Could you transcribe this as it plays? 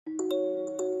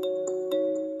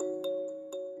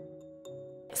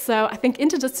So I think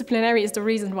interdisciplinary is the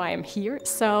reason why I'm here.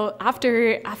 So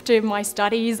after my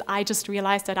studies, I just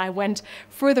realized that I went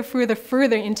further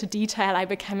into detail. I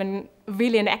became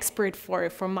really an expert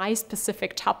for my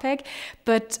specific topic,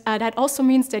 but that also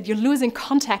means that you're losing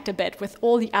contact a bit with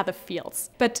all the other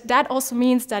fields. But that also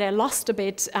means that I lost a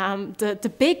bit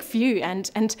the big view,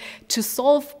 and to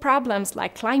solve problems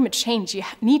like climate change, you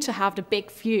need to have the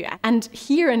big view. And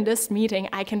here in this meeting,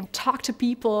 I can talk to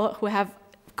people who have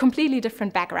completely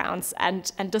different backgrounds,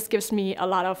 and this gives me a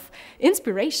lot of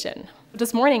inspiration.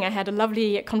 This morning I had a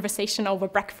lovely conversation over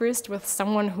breakfast with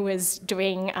someone who is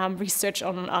doing research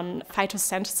on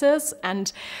photosynthesis,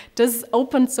 and this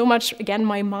opened so much, again,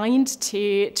 my mind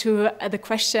to the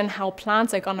question how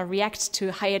plants are going to react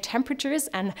to higher temperatures,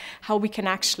 and how we can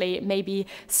actually maybe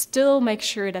still make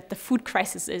sure that the food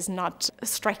crisis is not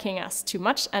striking us too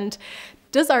much. And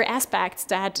those are aspects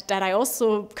that I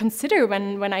also consider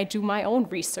when I do my own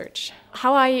research.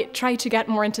 How I try to get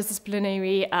more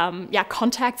interdisciplinary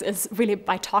contacts is really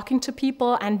by talking to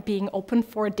people and being open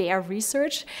for their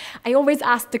research. I always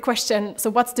ask the question, so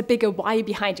what's the bigger why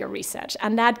behind your research?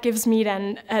 And that gives me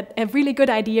then a really good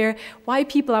idea why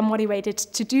people are motivated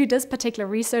to do this particular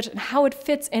research and how it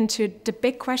fits into the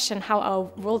big question how our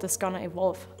world is going to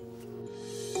evolve.